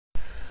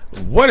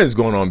What is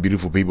going on,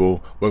 beautiful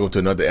people? Welcome to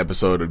another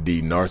episode of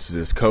the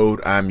Narcissist Code.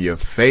 I'm your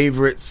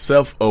favorite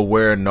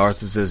self-aware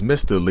narcissist,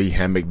 Mr. Lee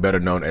Hammock, better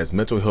known as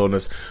Mental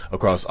Illness,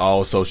 across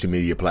all social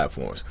media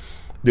platforms.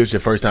 If this is your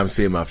first time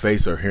seeing my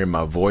face or hearing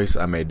my voice,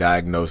 I'm a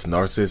diagnosed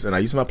narcissist, and I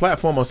use my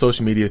platform on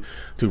social media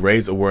to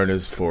raise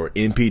awareness for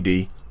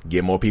NPD,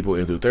 get more people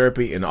into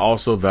therapy, and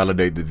also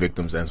validate the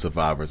victims and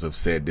survivors of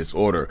said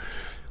disorder.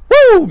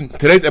 Woo!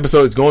 Today's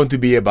episode is going to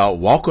be about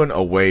walking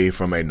away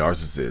from a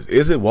narcissist.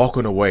 Is it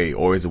walking away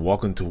or is it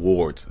walking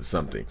towards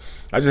something?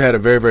 I just had a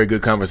very, very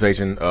good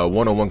conversation,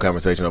 one-on-one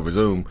conversation over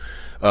Zoom,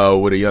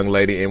 with a young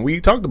lady, and we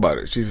talked about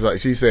it. She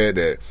said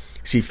that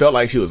she felt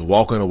like she was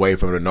walking away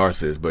from the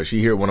narcissist, but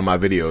she heard one of my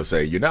videos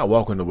say, "You're not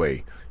walking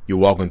away, you're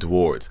walking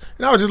towards."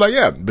 And I was just like,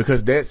 yeah,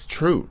 because that's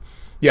true.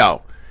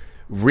 Y'all,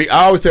 I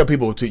always tell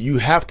people you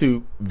have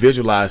to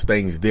visualize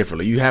things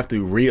differently. You have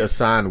to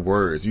reassign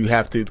words. You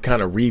have to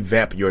kind of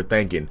revamp your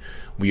thinking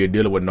when you're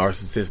dealing with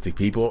narcissistic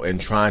people and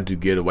trying to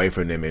get away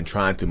from them and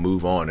trying to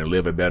move on and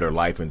live a better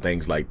life and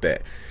things like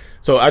that.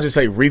 So I just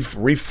say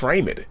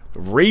reframe it.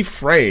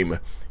 Reframe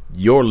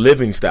your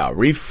living style.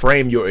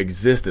 Reframe your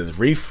existence.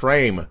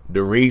 Reframe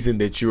the reason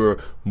that you're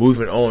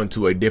moving on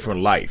to a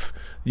different life.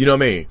 You know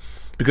what I mean?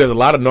 Because a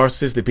lot of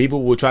narcissistic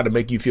people will try to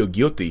make you feel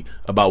guilty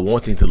about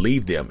wanting to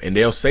leave them. And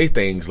they'll say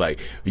things like,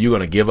 "You're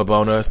going to give up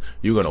on us.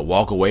 You're going to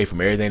walk away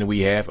from everything that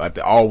we have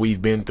after all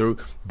we've been through."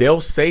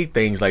 They'll say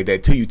things like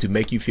that to you to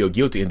make you feel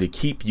guilty and to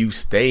keep you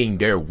staying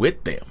there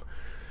with them.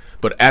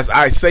 But as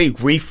I say,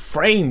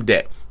 reframe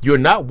that. You're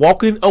not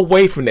walking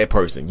away from that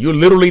person. You're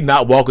literally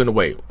not walking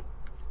away.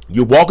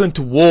 You're walking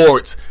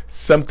towards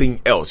something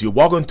else. You're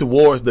walking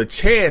towards the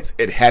chance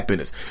at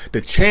happiness,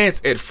 the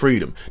chance at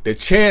freedom, the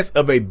chance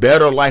of a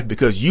better life,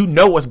 because you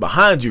know what's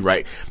behind you,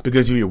 right?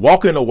 Because if you're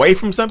walking away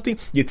from something,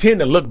 you tend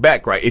to look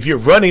back, right? If you're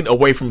running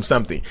away from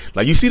something,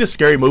 like you see the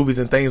scary movies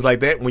and things like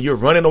that, when you're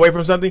running away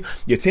from something,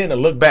 you tend to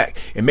look back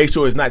and make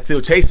sure it's not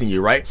still chasing you,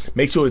 right?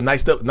 Make sure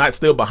it's not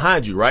still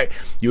behind you, right?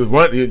 You're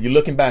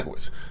looking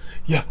backwards.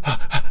 Yeah,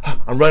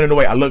 I'm running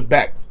away. I look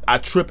back. I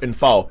trip and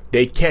fall.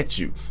 They catch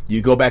you.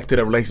 You go back to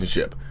the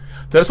relationship.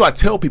 So that's why I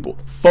tell people,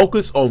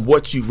 focus on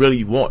what you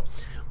really want.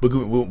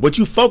 Because what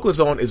you focus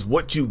on is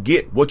what you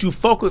get. What you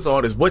focus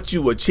on is what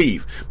you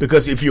achieve.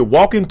 Because if you're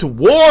walking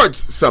towards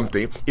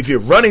something, if you're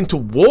running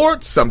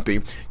towards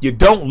something, you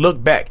don't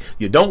look back.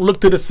 You don't look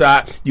to the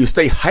side. You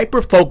stay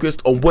hyper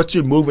focused on what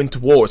you're moving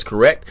towards,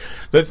 correct?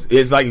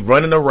 It's like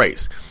running a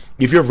race.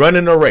 If you're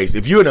running a race,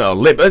 if you're in an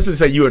Olympic, let's just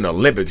say you're in the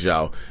Olympics,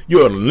 y'all.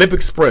 You're an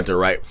Olympic sprinter,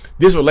 right?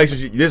 This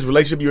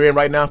relationship you're in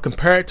right now,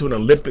 compare it to an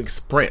Olympic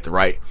sprint,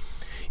 right?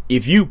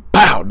 If you,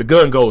 the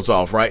gun goes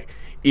off, right?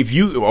 If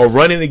you are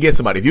running against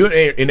somebody, if you're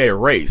in a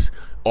race,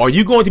 are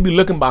you going to be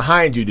looking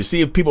behind you to see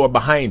if people are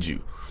behind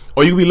you?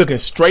 Or you can be looking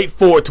straight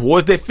forward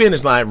towards that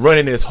finish line,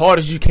 running as hard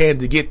as you can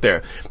to get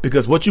there.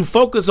 Because what you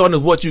focus on is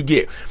what you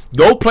get.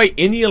 Go play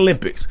any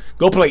Olympics.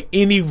 Go play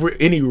any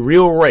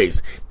real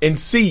race and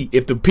see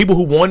if the people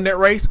who won that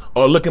race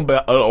are looking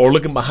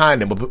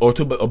behind them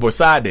or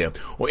beside them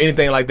or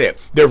anything like that.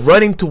 They're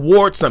running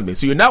towards something.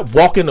 So you're not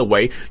walking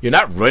away. You're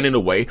not running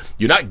away.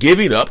 You're not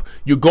giving up.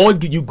 You're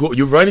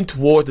running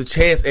towards the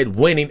chance at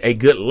winning a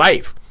good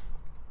life.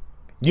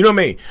 You know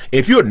what I mean?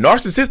 If you're a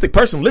narcissistic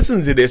person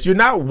listening to this, you're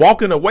not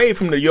walking away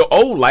from your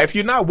old life.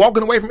 You're not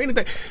walking away from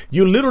anything.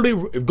 You're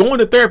literally going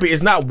to therapy.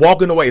 Is not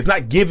walking away. It's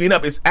not giving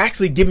up. It's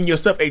actually giving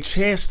yourself a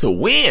chance to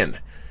win.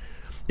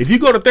 If you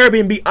go to therapy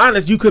and be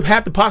honest, you could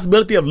have the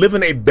possibility of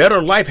living a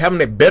better life,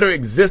 having a better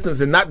existence,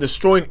 and not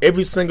destroying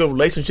every single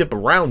relationship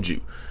around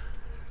you.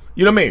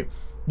 You know what I mean?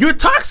 You're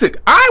toxic.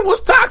 I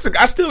was toxic.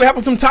 I still have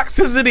some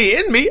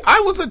toxicity in me. I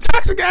was a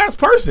toxic ass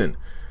person.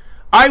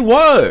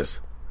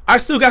 I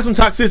still got some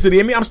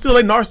toxicity in me. I'm still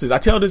a narcissist. I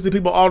tell this to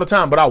people all the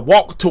time, but I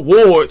walk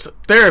towards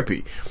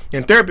therapy.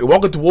 And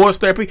walking towards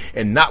therapy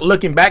and not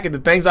looking back at the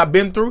things I've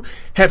been through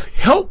have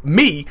helped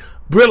me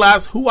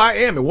realize who I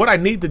am and what I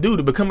need to do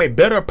to become a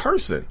better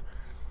person.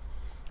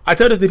 I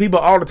tell this to people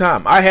all the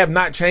time. I have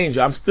not changed.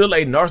 I'm still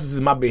a narcissist.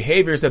 My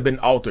behaviors have been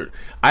altered.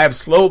 I have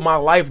slowed my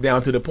life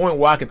down to the point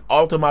where I can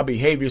alter my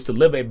behaviors to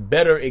live a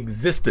better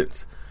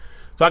existence.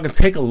 So I can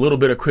take a little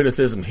bit of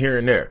criticism here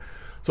and there.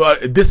 So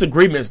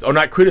disagreements are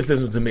not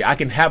criticism to me. I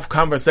can have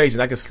conversations.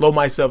 I can slow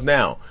myself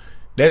down.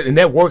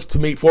 That works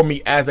for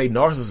me as a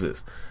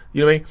narcissist.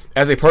 You know what I mean?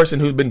 As a person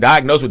who's been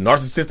diagnosed with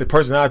narcissistic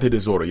personality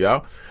disorder,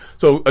 y'all.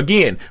 So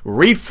again,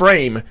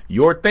 reframe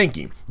your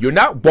thinking. You're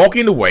not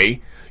walking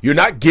away. You're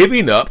not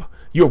giving up.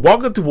 You're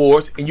walking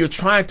towards and you're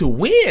trying to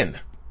win.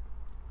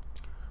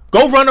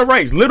 Go run a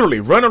race.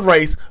 Literally run a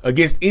race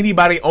against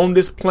anybody on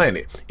this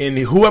planet. And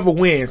whoever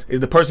wins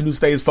is the person who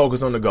stays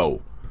focused on the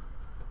goal.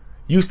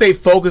 You stay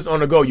focused on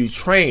the goal. You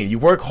train. You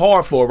work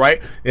hard for it,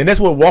 right? And that's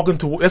what walking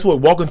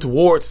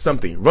towards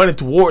something, running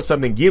towards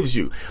something gives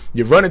you.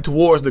 You're running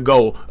towards the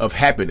goal of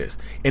happiness.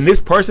 And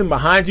this person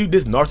behind you,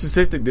 this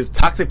narcissistic, this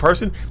toxic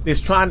person, is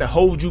trying to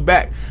hold you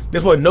back.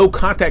 That's why no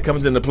contact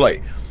comes into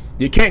play.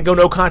 You can't go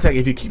no contact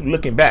if you keep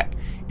looking back.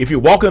 If you're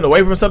walking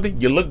away from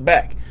something, you look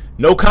back.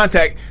 No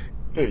contact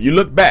You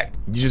look back,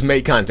 you just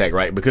made contact,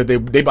 right? Because they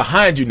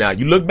behind you now.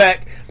 You look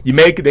back, you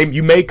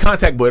made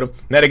contact with them.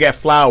 Now they got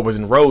flowers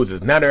and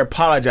roses. Now they're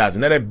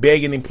apologizing. Now they're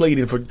begging and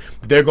pleading for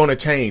they're going to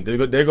change. They're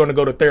going to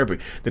go to therapy.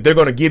 That they're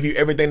going to give you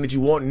everything that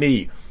you want and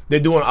need. They're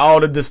doing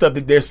all of the stuff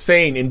that they're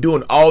saying and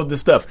doing all of the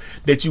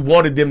stuff that you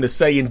wanted them to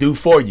say and do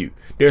for you.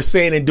 They're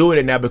saying and doing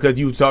it now because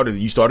you started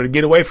to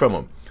get away from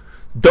them.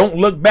 Don't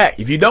look back.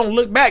 If you don't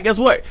look back, guess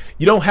what?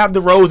 You don't have the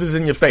roses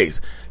in your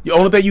face. The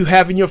only thing you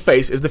have in your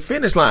face is the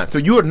finish line. So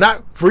you are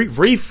not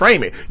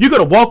reframe it. You're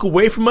going to walk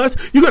away from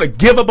us. You're going to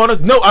give up on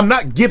us. No, I'm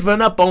not giving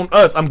up on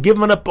us. I'm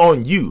giving up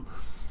on you.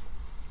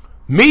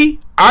 I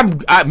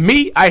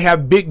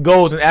have big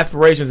goals and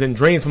aspirations and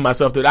dreams for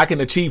myself that I can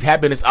achieve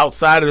happiness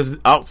outside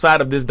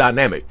of this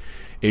dynamic.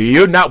 If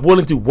you're not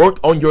willing to work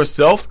on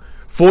yourself,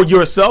 for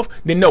yourself,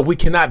 then no, we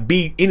cannot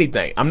be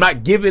anything. I'm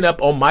not giving up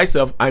on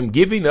myself. I'm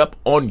giving up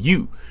on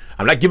you.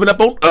 I'm not giving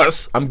up on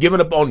us. I'm giving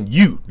up on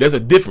you. There's a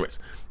difference.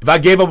 If I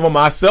gave up on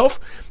myself,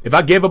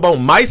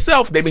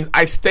 that means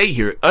I stay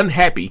here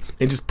unhappy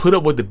and just put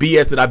up with the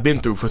BS that I've been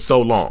through for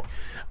so long.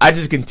 I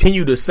just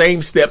continue the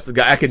same steps.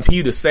 I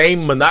continue the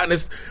same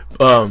monotonous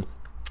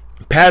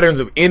patterns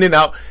of in and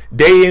out,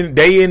 day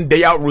in,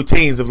 day out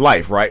routines of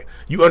life, right?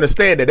 You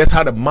understand that that's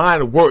how the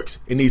mind works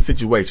in these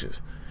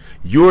situations.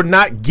 You're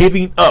not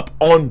giving up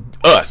on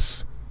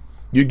us.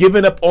 You're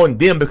giving up on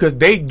them because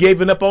they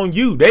giving up on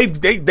you.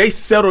 They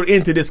settled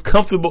into this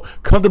comfortable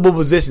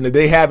position that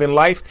they have in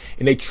life,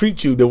 and they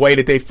treat you the way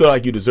that they feel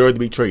like you deserve to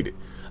be treated.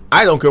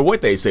 I don't care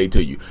what they say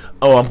to you.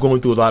 Oh, I'm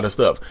going through a lot of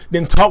stuff.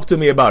 Then talk to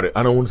me about it.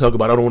 I don't want to talk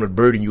about it. I don't want to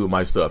burden you with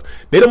my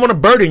stuff. They don't want to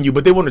burden you,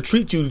 but they want to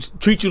treat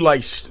you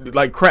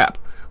like crap,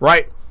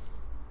 right?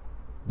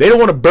 They don't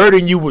want to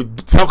burden you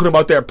with talking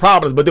about their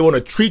problems, but they want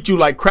to treat you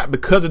like crap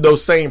because of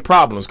those same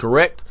problems,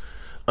 correct?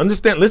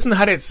 Understand, listen to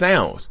how that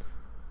sounds.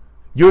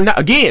 You're not,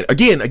 again,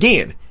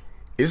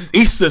 it's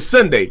Easter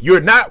Sunday. You're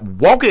not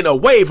walking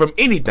away from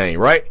anything,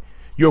 right?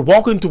 You're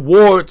walking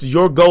towards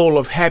your goal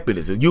of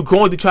happiness. You're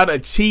going to try to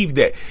achieve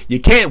that.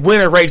 You can't win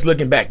a race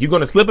looking back. You're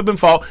going to slip up and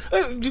fall.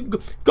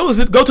 Go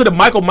to the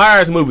Michael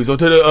Myers movies or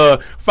to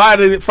the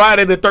Friday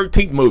the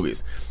 13th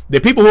movies.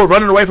 The people who are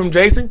running away from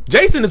Jason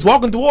is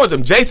walking towards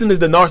him. Jason is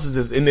the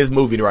narcissist in this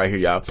movie right here,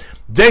 y'all.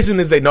 Jason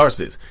is a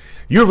narcissist.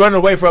 You're running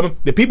away from him.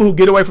 The people who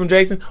get away from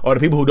Jason are the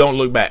people who don't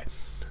look back.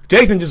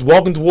 Jason just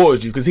walking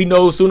towards you because he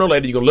knows sooner or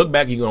later you're going to look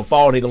back, you're going to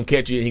fall, and he's going to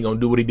catch you, and he's going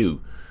to do what he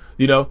do.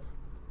 You know?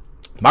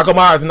 Michael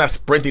Myers is not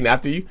sprinting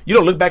after you. You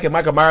don't look back at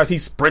Michael Myers,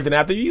 he's sprinting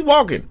after you. He's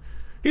walking.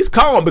 He's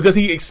calm because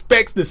he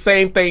expects the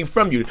same thing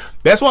from you.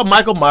 That's why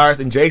Michael Myers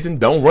and Jason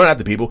don't run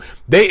after people.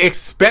 They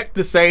expect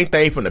the same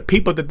thing from the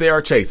people that they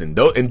are chasing.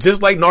 And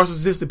just like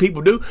narcissistic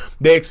people do,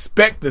 they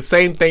expect the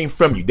same thing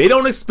from you. They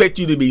don't expect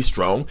you to be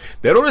strong.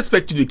 They don't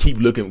expect you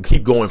to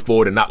keep going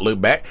forward and not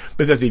look back.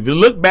 Because if you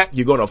look back,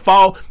 you're going to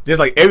fall just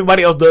like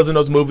everybody else does in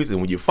those movies.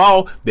 And when you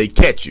fall, they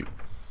catch you.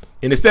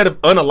 And instead of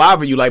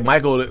unaliving you like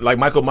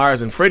Michael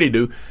Myers and Freddy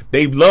do,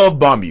 they love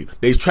bomb you.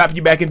 They trap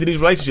you back into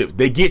these relationships.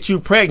 They get you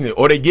pregnant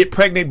or they get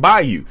pregnant by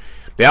you.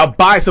 They'll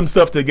buy some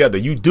stuff together.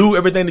 You do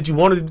everything that you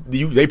wanted.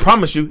 They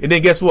promise you. And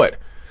then guess what?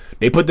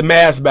 They put the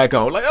mask back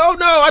on. Like, oh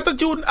no,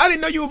 I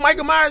didn't know you were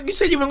Michael Myers. You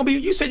said you weren't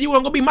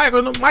gonna be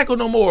Michael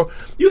no more.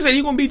 You said you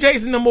weren't gonna be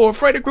Jason no more.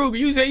 Freddy Krueger.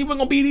 You said you weren't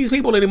gonna be these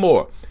people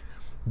anymore.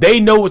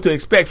 They know what to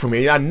expect from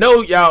me. And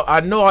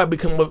I know I be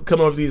coming up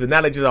with these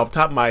analogies off the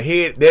top of my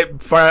head.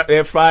 That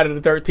Friday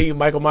the 13th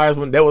Michael Myers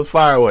one, that was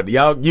firewood.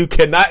 Y'all, you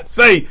cannot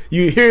say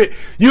you hear it.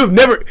 You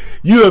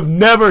have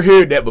never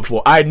heard that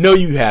before. I know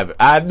you haven't.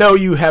 I know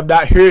you have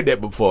not heard that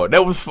before.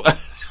 That was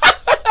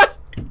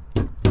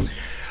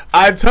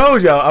I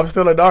told y'all I'm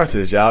still a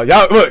narcissist, y'all.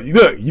 Y'all look,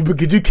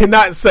 you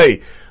cannot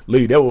say,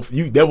 Lee,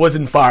 that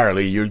wasn't fire,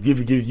 Lee. You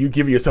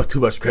giving yourself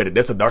too much credit.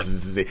 That's a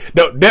narcissist.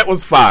 No, that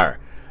was fire.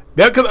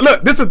 Cause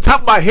look, this is the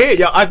top of my head,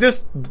 y'all.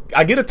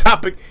 I get a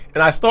topic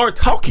and I start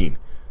talking,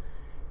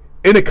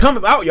 and it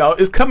comes out, y'all.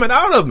 It's coming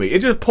out of me.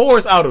 It just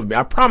pours out of me.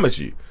 I promise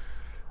you.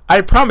 I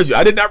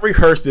did not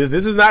rehearse this.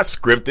 This is not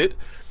scripted.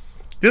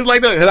 Just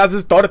like that, because I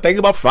just started thinking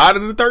about Friday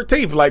the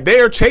 13th. Like, they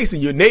are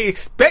chasing you and they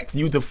expect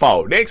you to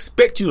fall. They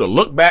expect you to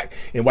look back,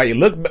 and while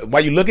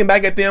you're looking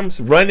back at them,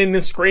 running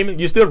and screaming,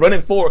 you're still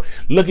running forward,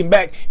 looking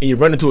back, and you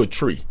run into a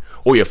tree.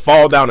 Or you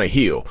fall down a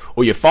hill,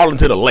 or you fall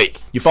into the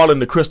lake. You fall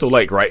into Crystal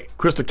Lake, right?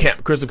 Crystal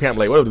Camp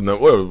Lake.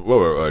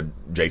 Whatever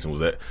Jason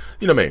was at.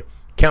 You know what I mean?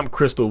 Camp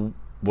Crystal,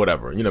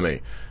 whatever. You know what I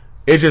mean?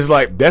 It's just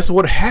like, that's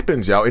what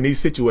happens, y'all, in these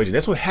situations.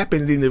 That's what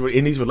happens in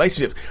these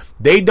relationships.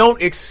 They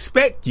don't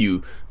expect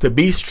you to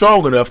be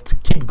strong enough to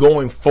keep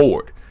going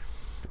forward.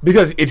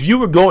 Because if you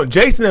were going,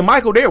 Jason and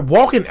Michael, they're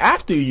walking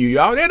after you,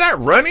 y'all. They're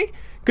not running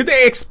because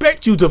they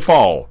expect you to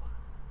fall.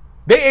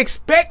 They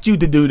expect you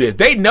to do this.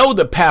 They know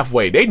the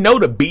pathway. They know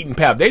the beaten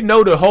path. They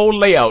know the whole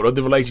layout of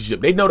the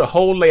relationship. They know the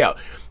whole layout.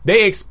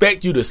 They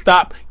expect you to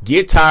stop,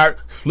 get tired,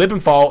 slip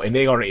and fall, and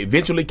they're going to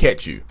eventually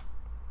catch you.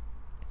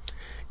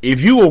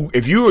 If you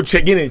were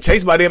getting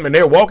chased by them and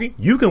they're walking,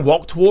 you can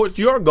walk towards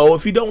your goal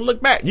if you don't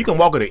look back. You can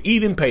walk at an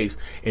even pace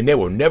and they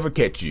will never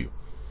catch you.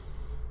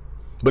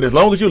 But as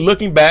long as you're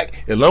looking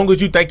back, as long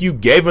as you think you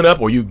gave it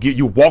up or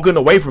you're walking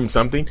away from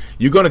something,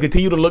 you're going to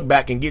continue to look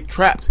back and get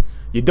trapped.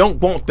 You don't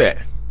want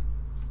that.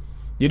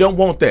 You don't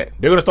want that.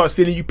 They're going to start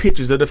sending you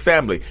pictures of the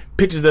family,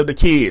 pictures of the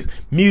kids,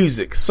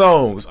 music,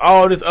 songs,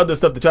 all this other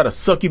stuff to try to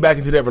suck you back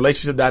into that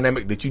relationship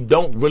dynamic that you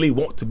don't really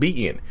want to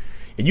be in.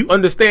 And you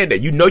understand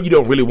that. You know you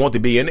don't really want to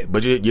be in it,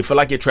 but you feel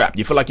like you're trapped.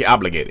 You feel like you're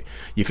obligated.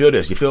 You feel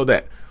this. You feel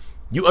that.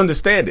 You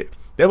understand it.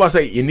 That's why I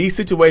say in these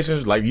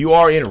situations like you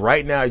are in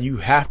right now, you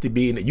have to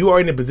be you are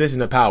in a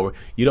position of power.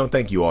 You don't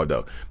think you are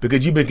though,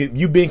 because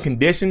you've been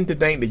conditioned to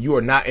think that you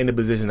are not in a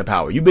position of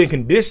power. You've been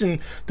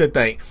conditioned to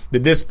think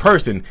that this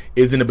person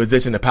is in a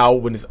position of power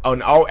when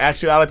in all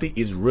actuality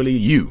is really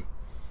you.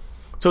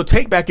 So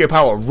take back your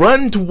power.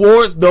 Run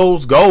towards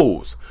those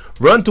goals.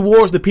 Run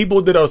towards the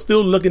people that are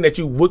still looking at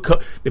you.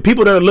 The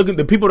people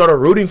that are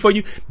rooting for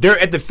you. They're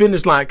at the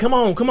finish line. Come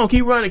on,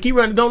 keep running.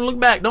 Don't look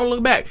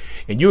back.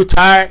 And you're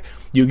tired.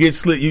 You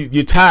get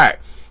you're tired.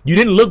 You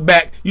didn't look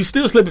back. You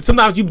still slip.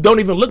 Sometimes you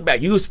don't even look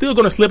back. You're still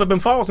going to slip up and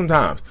fall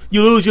sometimes.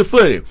 You lose your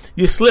footing.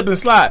 You slip and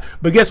slide.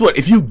 But guess what?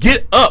 If you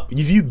get up,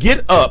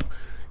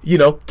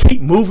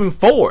 keep moving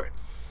forward.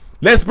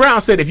 Les Brown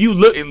said if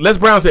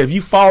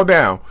you fall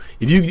down,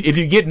 if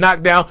you get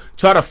knocked down,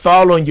 try to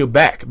fall on your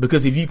back,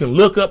 because if you can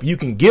look up, you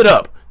can get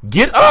up.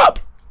 Get up.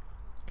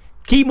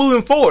 Keep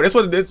moving forward. That's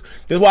what it is.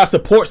 That's why a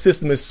support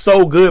system is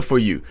so good for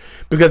you.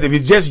 Because if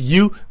it's just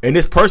you and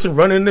this person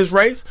running this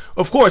race,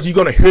 of course you're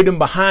gonna hear them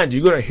behind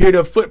you. You're gonna hear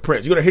their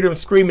footprints. You're gonna hear them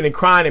screaming and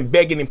crying and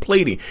begging and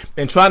pleading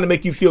and trying to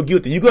make you feel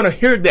guilty. You're gonna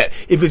hear that.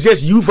 If it's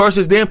just you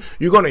versus them,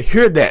 you're gonna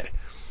hear that.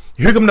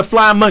 Here come the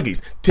flying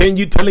monkeys telling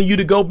you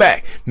to go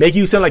back, make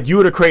you sound like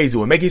you're the crazy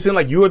one, make you sound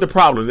like you're the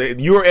problem,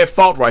 you're at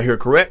fault right here,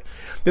 correct?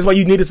 That's why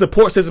you need a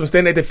support system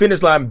standing at the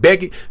finish line,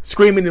 begging,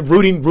 screaming, and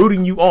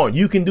rooting you on.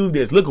 You can do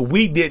this. Look,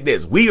 we did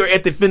this. We are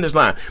at the finish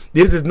line.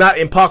 This is not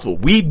impossible.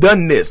 We've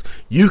done this.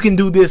 You can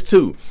do this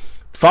too.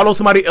 Follow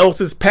somebody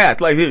else's path.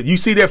 Like you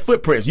see their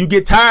footprints. You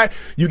get tired.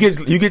 You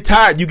get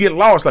tired. You get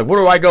lost. Like, where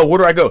do I go? Where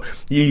do I go?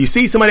 You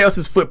see somebody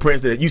else's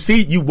footprints that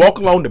you walk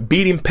along the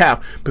beaten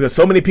path because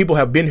so many people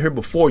have been here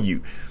before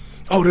you.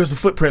 Oh, there's the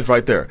footprints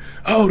right there.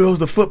 Oh, those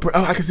the footprints.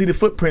 Oh, I can see the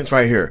footprints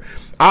right here.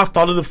 I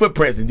follow the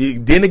footprints. And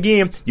then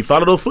again, you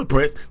follow those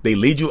footprints. They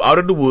lead you out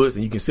of the woods,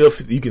 and you can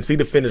see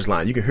the finish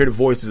line. You can hear the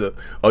voices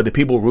of the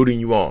people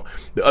rooting you on,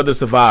 the other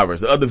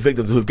survivors, the other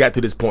victims who have got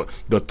to this point,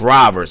 the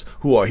thrivers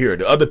who are here,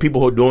 the other people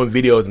who are doing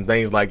videos and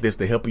things like this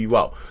to help you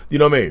out. You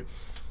know what I mean?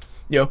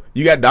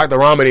 You got Dr.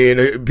 Romney and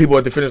the people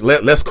at the finish,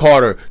 Les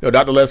Carter,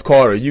 Dr. Les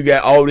Carter. You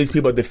got all these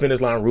people at the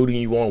finish line rooting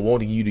you on,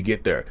 wanting you to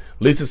get there.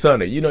 Lisa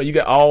Sunday, you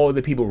got all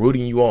the people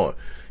rooting you on.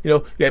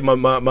 You got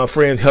my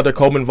friend Heather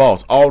Coleman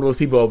Voss, all those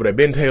people over there,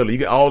 Ben Taylor. You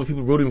got all the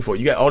people rooting for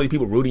you. You got all these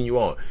people rooting you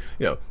on.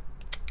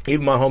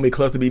 Even my homie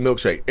Cluster B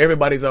Milkshake.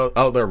 Everybody's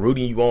out there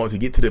rooting you on to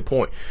get to the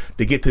point,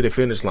 to get to the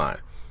finish line.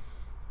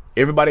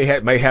 Everybody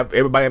might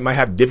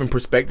have different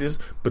perspectives,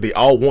 but they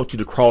all want you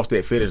to cross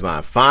that finish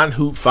line. Find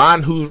who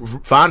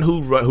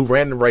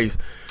ran the race.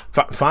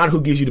 Find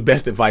who gives you the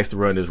best advice to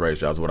run this race,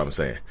 y'all. Is what I'm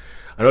saying.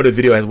 I know the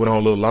video has went on a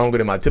little longer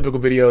than my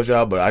typical videos,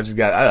 y'all, but I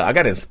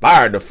got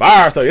inspired to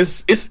fire. So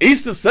it's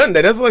Easter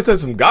Sunday. That's like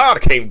some God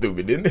came through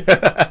me, didn't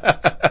it?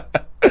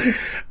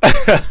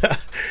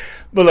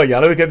 But look,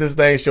 y'all, let me cut this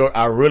thing short.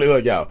 I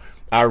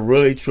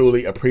really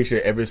truly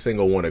appreciate every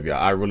single one of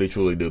y'all. I really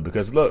truly do.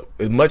 Because look,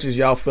 as much as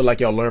y'all feel like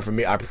y'all learn from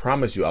me, I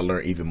promise you I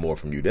learn even more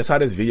from you. That's how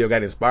this video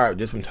got inspired,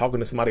 just from talking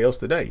to somebody else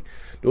today.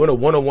 Doing a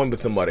one-on-one with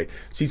somebody.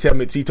 She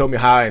told me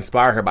how I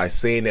inspired her by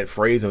saying that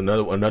phrase in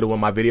another one of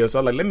my videos. So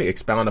I'm like, let me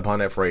expound upon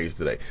that phrase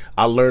today.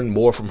 I learned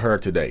more from her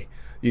today.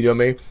 You know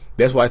what I mean?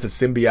 That's why it's a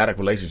symbiotic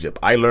relationship.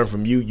 I learn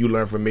from you, you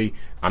learn from me.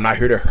 I'm not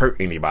here to hurt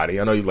anybody.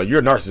 I know you're like, you're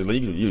a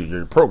narcissist.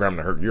 You're programmed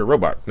to hurt. You're a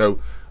robot. No,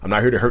 I'm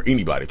not here to hurt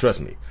anybody. Trust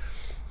me.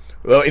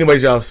 Well,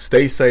 anyways, y'all,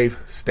 stay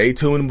safe. Stay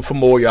tuned for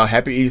more, y'all.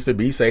 Happy Easter.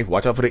 Be safe.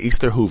 Watch out for the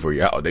Easter Hoover,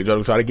 y'all. They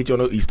try to get you on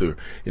the Easter.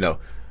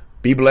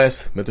 Be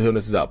blessed. Mental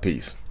Healness is out.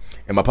 Peace.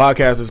 And my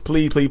podcasters,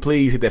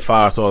 please hit that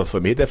 5 stars for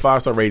me. Hit that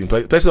 5-star rating,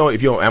 especially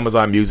if you're on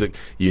Amazon Music.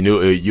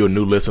 You're a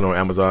new listener on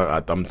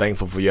Amazon. I'm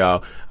thankful for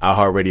y'all.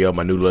 iHeartRadio,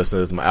 my new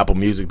listeners, my Apple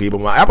Music people.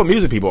 My Apple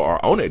Music people are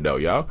on it, though,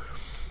 y'all.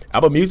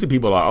 Apple Music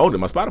people are on it.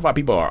 My Spotify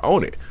people are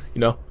on it.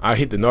 I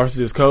hit the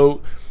narcissist code.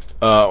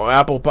 On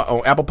Apple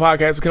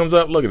Podcasts, it comes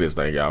up. Look at this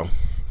thing, y'all.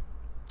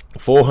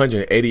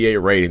 488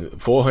 ratings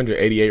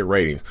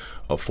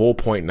of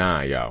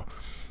 4.9, y'all.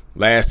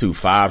 Last 2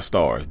 5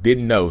 stars.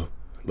 Didn't know.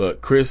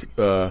 Look, Chris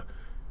Nimp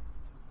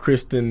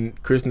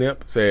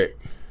said,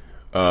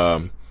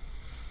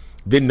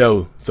 didn't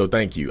know, so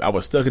thank you. I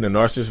was stuck in a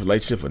narcissist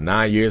relationship for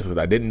 9 years because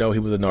I didn't know he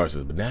was a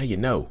narcissist. But now you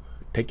know.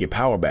 Take your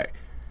power back.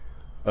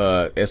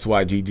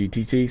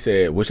 SYGGTT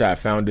said, wish I had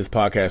found this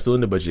podcast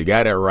sooner, but you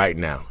got it right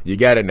now. You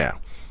got it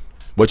now.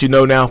 What you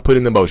know now, put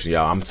in the motion,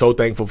 y'all. I'm so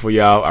thankful for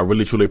y'all. I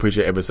really, truly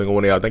appreciate every single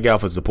one of y'all. Thank y'all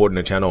for supporting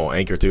the channel on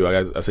Anchor, too.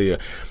 I see I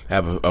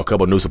have a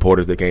couple new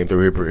supporters that came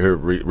through here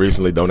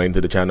recently, donating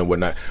to the channel and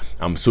whatnot.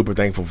 I'm super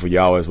thankful for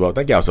y'all as well.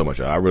 Thank y'all so much,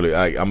 y'all.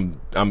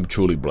 I'm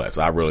truly blessed.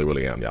 I really,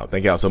 really am, y'all.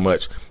 Thank y'all so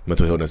much.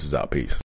 Mental Illness is out. Peace.